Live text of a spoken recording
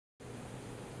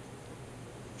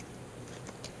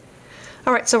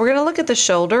All right, so we're going to look at the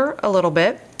shoulder a little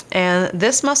bit, and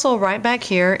this muscle right back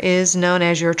here is known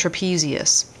as your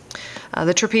trapezius.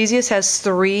 The trapezius has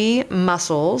three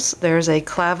muscles. There's a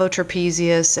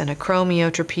clavotrapezius and a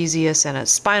acromiotrapezius and a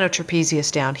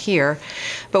spinotrapezius down here,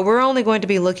 but we're only going to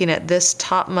be looking at this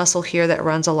top muscle here that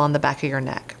runs along the back of your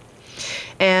neck.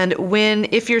 And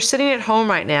if you're sitting at home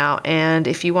right now and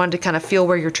if you wanted to kind of feel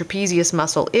where your trapezius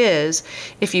muscle is,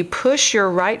 if you push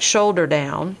your right shoulder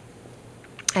down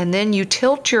and then you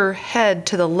tilt your head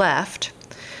to the left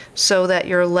so that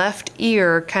your left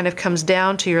ear kind of comes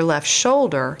down to your left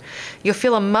shoulder, you'll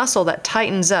feel a muscle that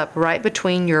tightens up right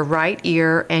between your right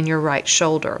ear and your right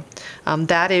shoulder.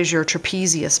 That is your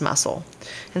trapezius muscle.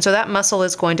 And so that muscle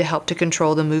is going to help to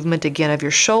control the movement again of your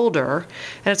shoulder,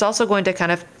 and it's also going to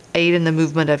kind of aid in the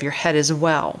movement of your head as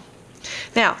well.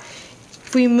 Now,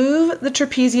 if we move the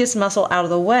trapezius muscle out of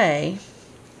the way,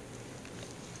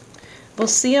 we'll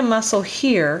see a muscle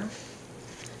here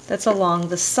that's along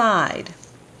the side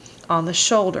on the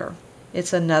shoulder.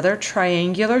 It's another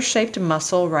triangular shaped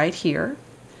muscle right here.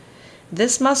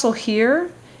 This muscle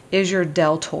here is your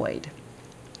deltoid.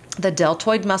 The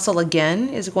deltoid muscle again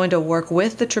is going to work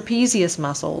with the trapezius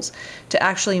muscles to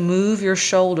actually move your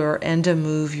shoulder and to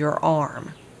move your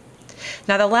arm.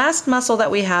 Now the last muscle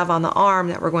that we have on the arm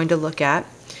that we're going to look at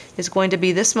is going to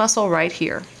be this muscle right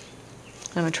here.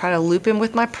 I'm going to try to loop in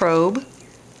with my probe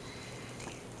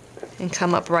and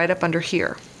come up right up under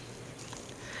here.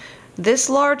 This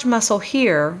large muscle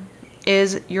here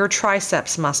is your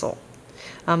triceps muscle.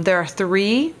 There are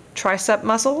three tricep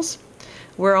muscles.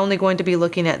 We're only going to be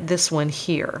looking at this one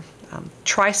here.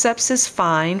 Triceps is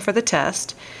fine for the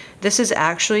test. This is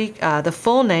actually, the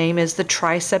full name is the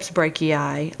triceps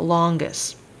brachii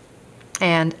longus.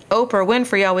 And Oprah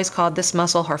Winfrey always called this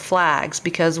muscle her flags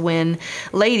because when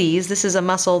ladies, this is a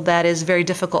muscle that is very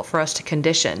difficult for us to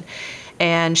condition.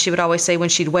 And she would always say when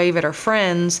she'd wave at her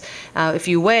friends, if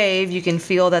you wave, you can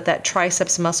feel that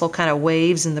triceps muscle kind of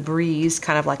waves in the breeze,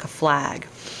 kind of like a flag.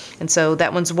 And so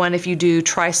that one's one if you do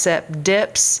tricep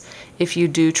dips, if you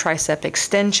do tricep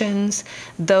extensions.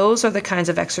 Those are the kinds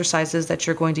of exercises that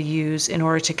you're going to use in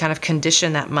order to kind of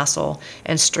condition that muscle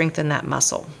and strengthen that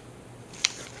muscle.